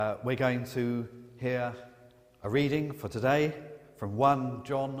We're going to hear a reading for today from 1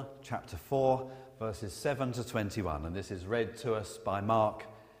 John chapter 4, verses 7 to 21, and this is read to us by Mark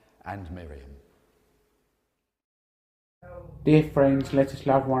and Miriam. Dear friends, let us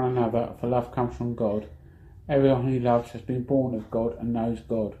love one another, for love comes from God. Everyone who loves has been born of God and knows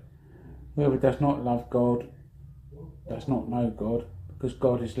God. Whoever does not love God does not know God, because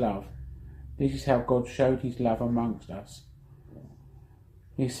God is love. This is how God showed his love amongst us.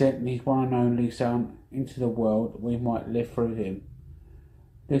 He sent his one and only Son into the world that we might live through him.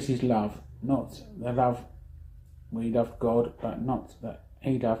 This is love, not the love we loved God, but not that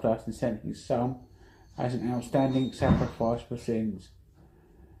he loved us and sent his Son as an outstanding sacrifice for sins.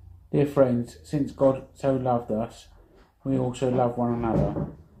 Dear friends, since God so loved us, we also love one another.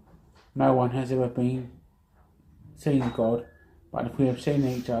 No one has ever seen God, but if we have seen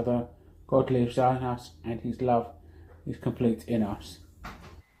each other, God lives in us and his love is complete in us.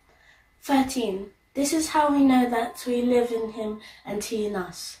 13. This is how we know that we live in him and he in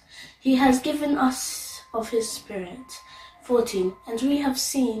us. He has given us of his Spirit. 14. And we have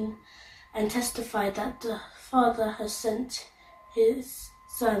seen and testified that the Father has sent his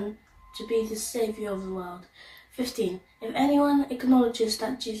Son to be the Saviour of the world. 15. If anyone acknowledges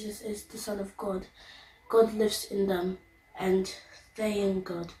that Jesus is the Son of God, God lives in them, and they in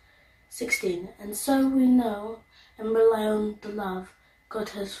God. 16. And so we know and rely on the love God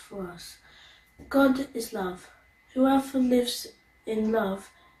has for us. God is love. Whoever lives in love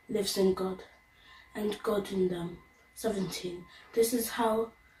lives in God, and God in them. 17. This is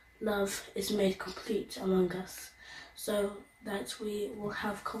how love is made complete among us, so that we will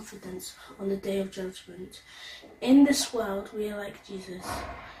have confidence on the day of judgment. In this world we are like Jesus.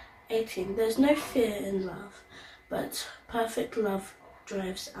 18. There is no fear in love, but perfect love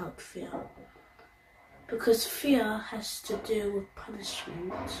drives out fear, because fear has to do with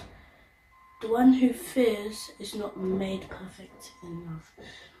punishment. The one who fears is not made perfect in love.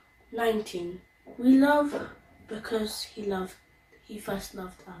 19. We love because he first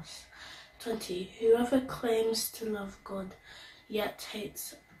loved us. 20. Whoever claims to love God yet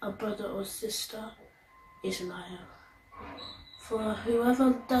hates a brother or sister is a liar. For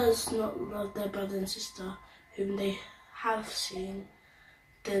whoever does not love their brother and sister whom they have seen,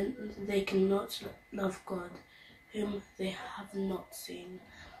 then they cannot love God whom they have not seen.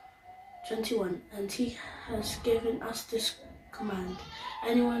 21. And he has given us this command: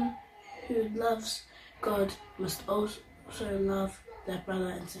 anyone who loves God must also love their brother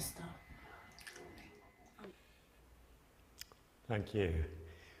and sister. Thank you.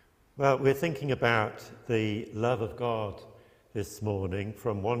 Well, we're thinking about the love of God this morning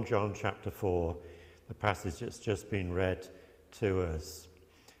from 1 John chapter 4, the passage that's just been read to us.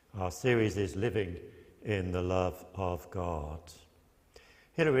 Our series is Living in the Love of God.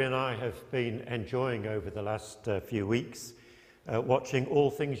 Hilary and I have been enjoying over the last few weeks watching All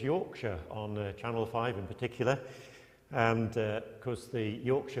Things Yorkshire on Channel 5 in particular, and of course the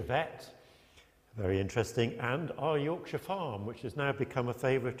Yorkshire Vet, very interesting, and our Yorkshire Farm, which has now become a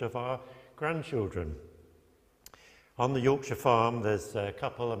favourite of our grandchildren. On the Yorkshire Farm there's a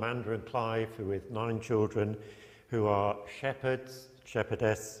couple, Amanda and Clive, who with 9 children, who are shepherds,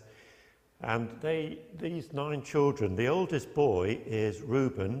 shepherdess. And these 9 children, the oldest boy is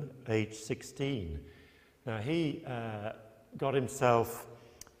Reuben, aged 16. Now he got himself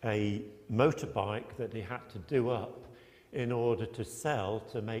a motorbike that he had to do up in order to sell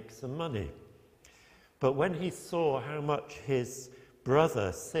to make some money. But when he saw how much his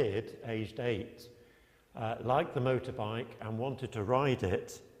brother Sid, aged 8, liked the motorbike and wanted to ride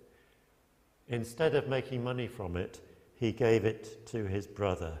it, instead of making money from it, he gave it to his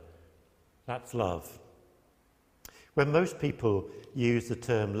brother. That's love. When most people use the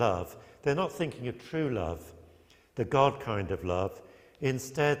term love, they're not thinking of true love, the God kind of love.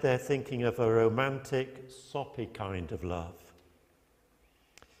 Instead, they're thinking of a romantic, soppy kind of love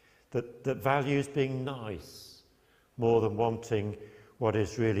that values being nice more than wanting what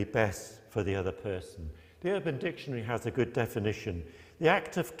is really best for the other person. The Urban Dictionary has a good definition: the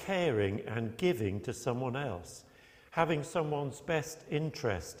act of caring and giving to someone else, having someone's best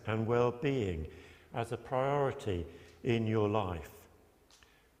interest and well-being as a priority in your life.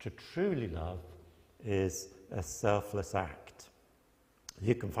 To truly love is a selfless act.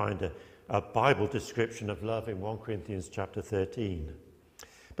 You can find a Bible description of love in 1 Corinthians chapter 13.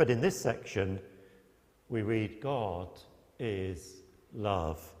 But in this section, we read, God is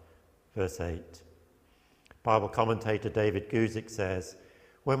love, verse 8. Bible commentator David Guzik says,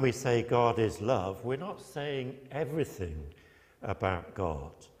 when we say God is love, we're not saying everything about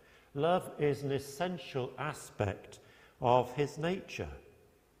God. Love is an essential aspect of his nature.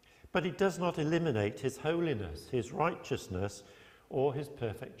 But it does not eliminate his holiness, his righteousness, or his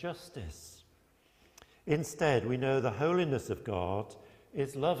perfect justice. Instead, we know the holiness of God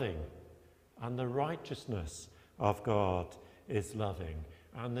is loving, and the righteousness of God is loving,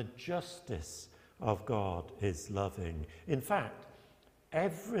 and the justice of God is loving. In fact,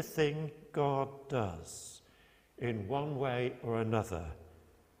 everything God does, in one way or another,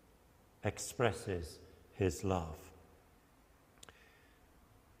 expresses his love.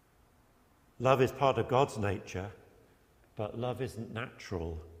 Love is part of God's nature, but love isn't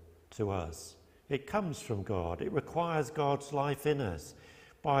natural to us. It comes from God. It requires God's life in us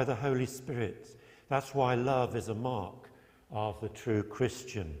by the Holy Spirit. That's why love is a mark of the true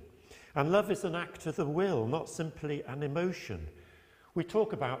Christian. And love is an act of the will, not simply an emotion. We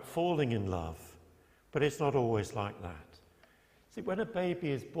talk about falling in love, but it's not always like that. See, when a baby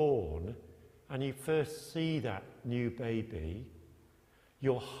is born and you first see that new baby,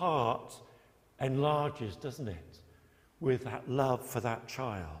 your heart enlarges, doesn't it, with that love for that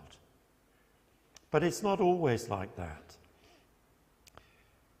child. But it's not always like that.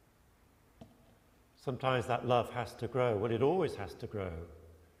 Sometimes that love has to grow. Well, it always has to grow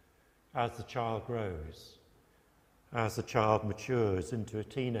as the child grows, as the child matures into a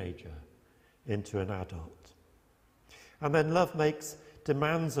teenager, into an adult. And then love makes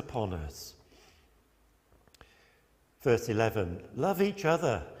demands upon us. Verse 11, love each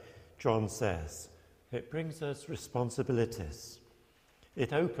other, John says. It brings us responsibilities.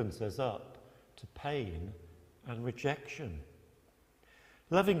 It opens us up to pain and rejection.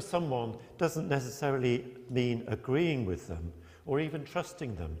 Loving someone doesn't necessarily mean agreeing with them, or even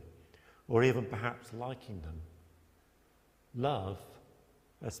trusting them, or even perhaps liking them. Love,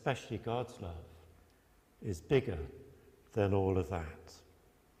 especially God's love, is bigger than all of that.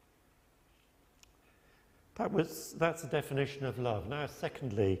 That's the definition of love. Now,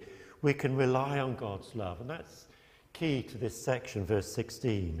 secondly, we can rely on God's love, and that's key to this section, verse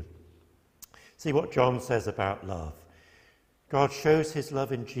 16. See what John says about love. God shows his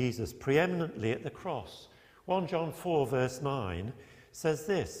love in Jesus preeminently at the cross. 1 John 4 verse 9 says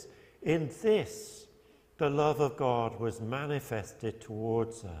this, in this the love of God was manifested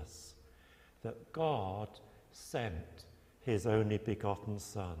towards us, that God sent his only begotten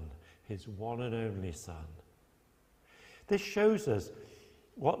Son, his one and only Son. This shows us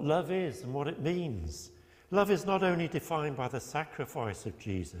what love is and what it means. Love is not only defined by the sacrifice of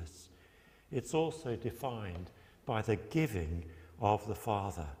Jesus, it's also defined by the giving of the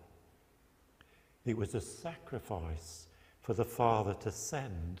Father. It was a sacrifice for the Father to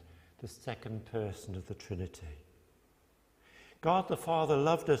send the second person of the Trinity. God the Father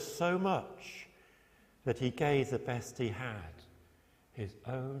loved us so much that he gave the best he had, his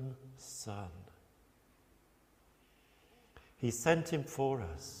own Son. He sent him for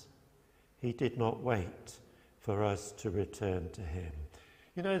us. He did not wait for us to return to him.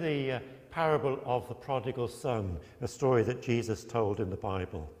 You know the parable of the prodigal son, a story that Jesus told in the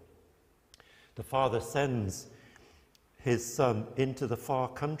Bible. The father sends his son into the far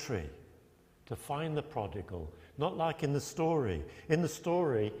country to find the prodigal, not like in the story. In the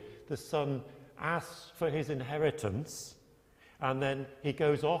story, the son asks for his inheritance, and then he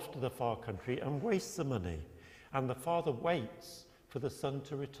goes off to the far country and wastes the money. And the father waits for the son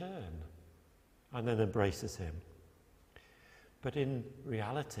to return and then embraces him. But in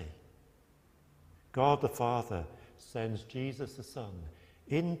reality, God the Father sends Jesus the Son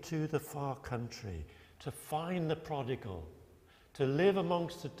into the far country to find the prodigal, to live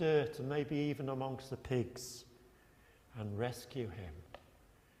amongst the dirt and maybe even amongst the pigs, and rescue him,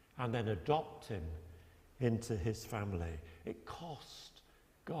 and then adopt him into his family. It cost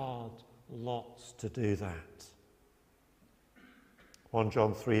God lots to do that. 1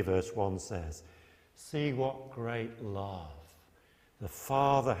 John 3 verse 1 says, see what great love the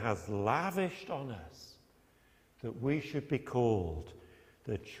Father has lavished on us, that we should be called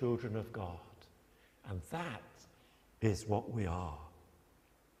the children of God. And that is what we are.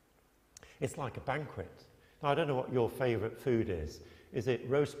 It's like a banquet. Now, I don't know what your favourite food is. Is it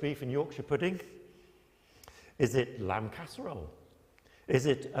roast beef and Yorkshire pudding? Is it lamb casserole? Is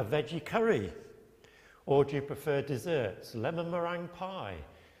it a veggie curry? Or do you prefer desserts? Lemon meringue pie.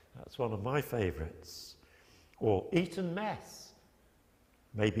 That's one of my favourites. Or Eton mess.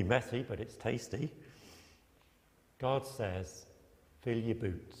 Maybe messy, but it's tasty. God says, fill your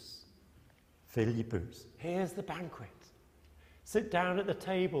boots. Fill your boots. Here's the banquet. Sit down at the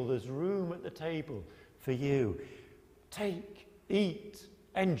table. There's room at the table for you. Take, eat,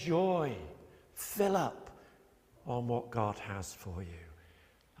 enjoy, fill up on what God has for you.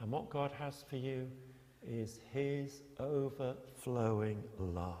 And what God has for you is his overflowing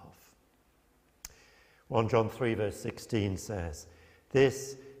love. 1 John 3 verse 16 says,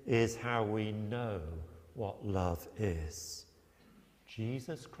 "This is how we know what love is.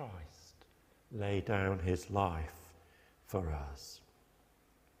 Jesus Christ laid down his life for us."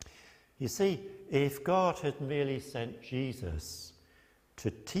 You see, if God had merely sent Jesus to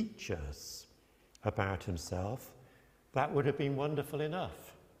teach us about himself, that would have been wonderful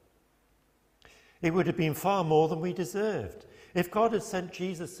enough. It would have been far more than we deserved. If God had sent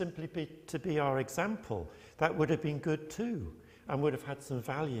Jesus simply to be our example, that would have been good too and would have had some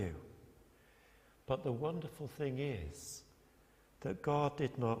value. But the wonderful thing is that God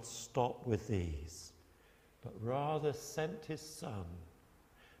did not stop with these, but rather sent his Son,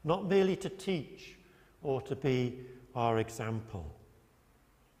 not merely to teach or to be our example,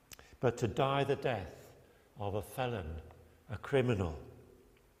 but to die the death of a felon, a criminal,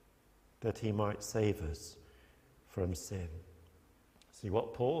 that he might save us from sin. See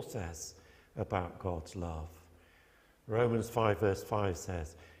what Paul says about God's love. Romans 5 verse 5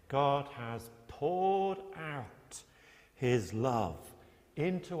 says, "God has poured out his love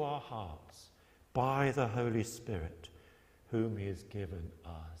into our hearts by the Holy Spirit, whom he has given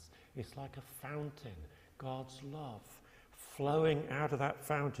us." It's like a fountain, God's love flowing out of that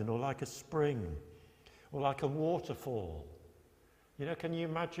fountain, or like a spring, or like a waterfall. You know, can you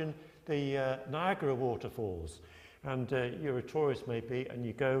imagine the Niagara waterfalls? And you're a tourist maybe, and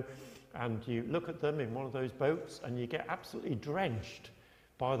you go and you look at them in one of those boats, and you get absolutely drenched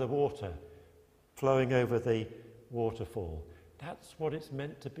by the water flowing over the waterfall. That's what it's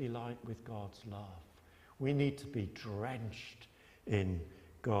meant to be like with God's love. We need to be drenched in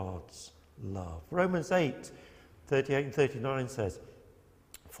God's love. Romans 8, 38 and 39 says,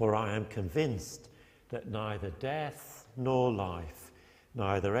 "For I am convinced that neither death nor life,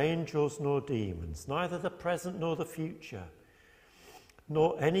 neither angels nor demons, neither the present nor the future,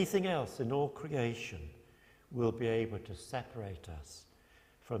 nor anything else in all creation will be able to separate us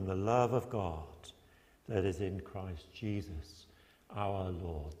from the love of God that is in Christ Jesus our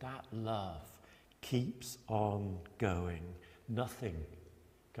Lord." That love keeps on going. Nothing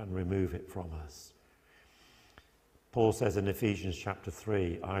can remove it from us. Paul says in Ephesians chapter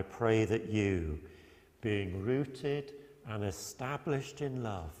 3, "I pray that you, being rooted and established in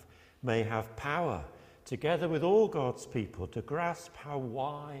love, may have power, together with all God's people, to grasp how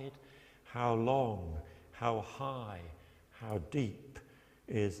wide, how long, how high, how deep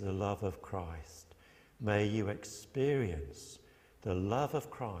is the love of Christ. May you experience the love of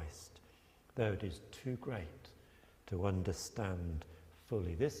Christ, though it is too great to understand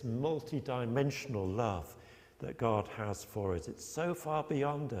fully." This multi-dimensional love that God has for us, it's so far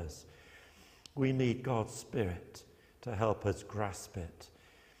beyond us. We need God's Spirit to help us grasp it.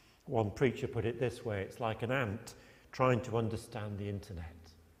 One preacher put it this way: it's like an ant trying to understand the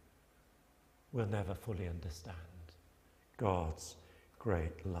internet. We'll never fully understand God's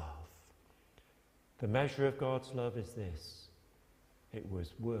great love. The measure of God's love is this: it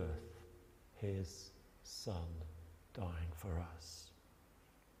was worth his Son dying for us.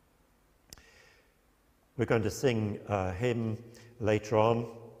 We're going to sing a hymn later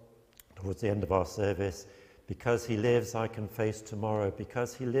on, towards the end of our service. "Because he lives, I can face tomorrow.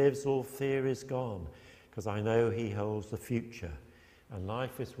 Because he lives, all fear is gone. Because I know he holds the future. And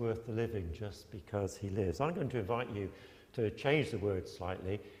life is worth the living just because he lives." I'm going to invite you to change the words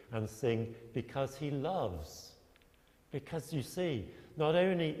slightly and sing "Because he loves." Because you see, not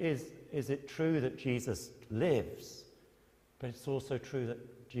only is it true that Jesus lives, but it's also true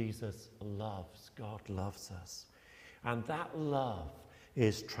that Jesus loves. God loves us. And that love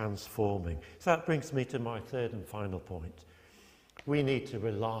is transforming. So that brings me to my third and final point. We need to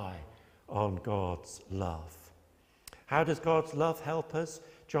rely on God's love. How does God's love help us?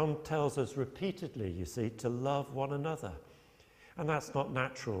 John tells us repeatedly, you see, to love one another. And that's not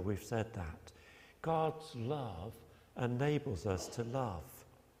natural, we've said that. God's love enables us to love.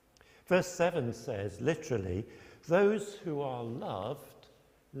 Verse 7 says, literally, "Those who are loved,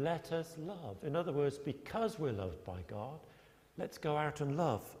 let us love." In other words, because we're loved by God, let's go out and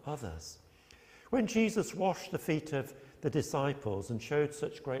love others. When Jesus washed the feet of the disciples and showed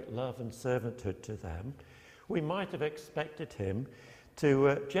such great love and servanthood to them, we might have expected him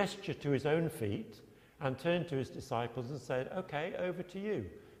to gesture to his own feet and turn to his disciples and said, "Okay, over to you.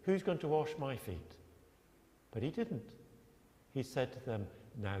 Who's going to wash my feet?" But he didn't. He said to them,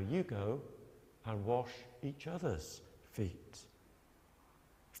 "Now you go and wash each other's feet."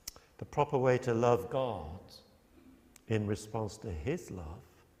 The proper way to love God in response to his love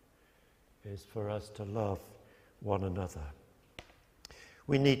is for us to love one another.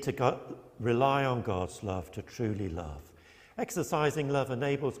 We need to rely on God's love to truly love. Exercising love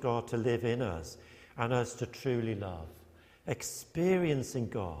enables God to live in us and us to truly love, experiencing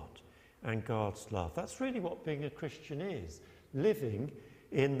God and God's love. That's really what being a Christian is, living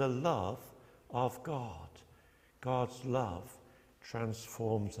in the love of God. God's love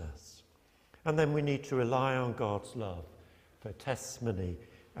transforms us. And then we need to rely on God's love for testimony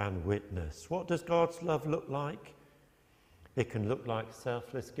and witness. What does God's love look like? It can look like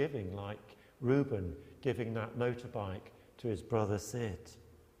selfless giving, like Reuben giving that motorbike to his brother Sid.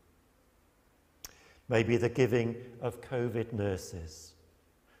 Maybe the giving of COVID nurses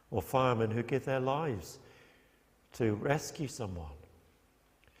or firemen who give their lives to rescue someone.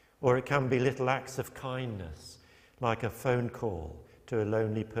 Or it can be little acts of kindness, like a phone call to a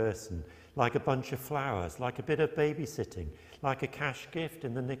lonely person, like a bunch of flowers, like a bit of babysitting, like a cash gift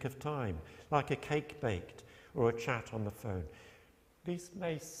in the nick of time, like a cake baked or a chat on the phone. These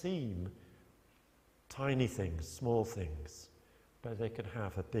may seem tiny things, small things, but they can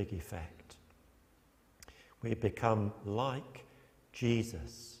have a big effect. We become like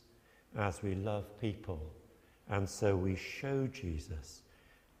Jesus as we love people, and so we show Jesus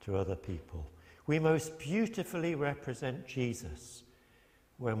to other people. We most beautifully represent Jesus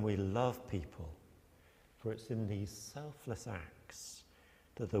when we love people, for it's in these selfless acts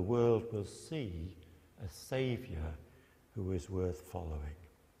that the world will see a Saviour who is worth following.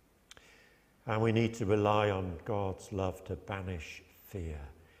 And we need to rely on God's love to banish fear,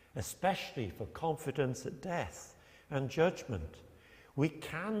 especially for confidence at death and judgment. We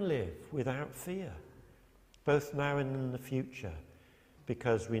can live without fear, both now and in the future,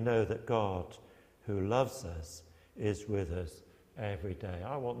 because we know that God, who loves us, is with us every day.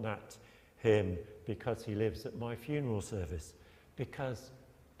 I want that hymn, Because He Lives, at my funeral service, because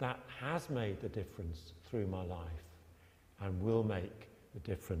that has made the difference through my life and will make the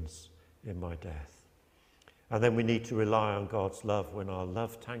difference in my death. And then we need to rely on God's love when our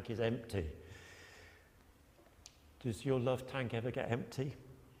love tank is empty. Does your love tank ever get empty?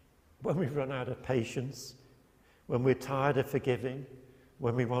 When we run out of patience, when we're tired of forgiving,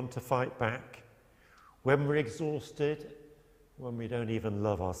 when we want to fight back, when we're exhausted, when we don't even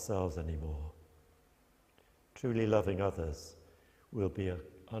love ourselves anymore. Truly loving others will be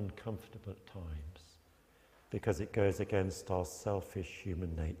uncomfortable at times because it goes against our selfish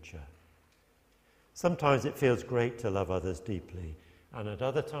human nature. Sometimes it feels great to love others deeply, and at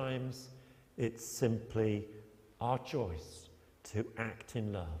other times it's simply our choice to act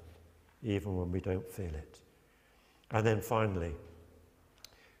in love, even when we don't feel it. And then finally,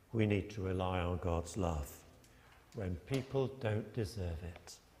 we need to rely on God's love when people don't deserve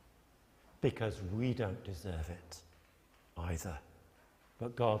it, because we don't deserve it either.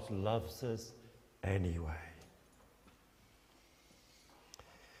 But God loves us anyway.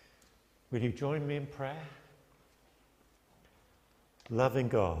 Will you join me in prayer? Loving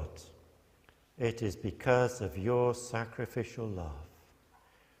God, it is because of your sacrificial love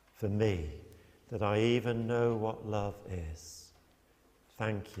for me that I even know what love is.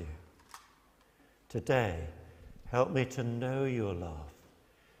 Thank you. Today, help me to know your love,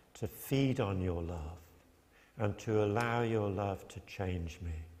 to feed on your love, and to allow your love to change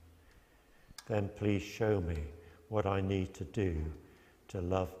me. Then please show me what I need to do to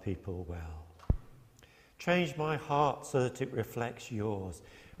love people well. Change my heart so that it reflects yours,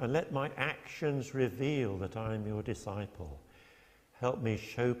 and let my actions reveal that I am your disciple. Help me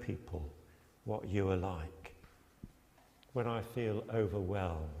show people what you are like. When I feel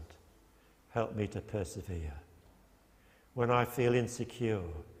overwhelmed, help me to persevere. When I feel insecure,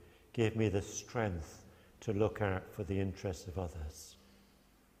 give me the strength to look out for the interests of others.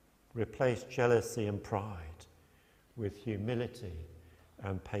 Replace jealousy and pride with humility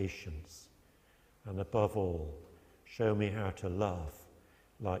and patience. And above all, show me how to love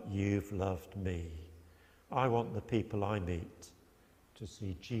like you've loved me. I want the people I meet to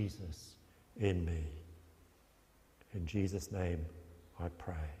see Jesus in me. In Jesus' name I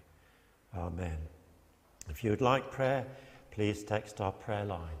pray. Amen. If you would like prayer, please text our prayer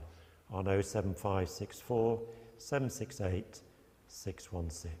line on 07564 768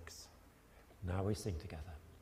 616. Now we sing together.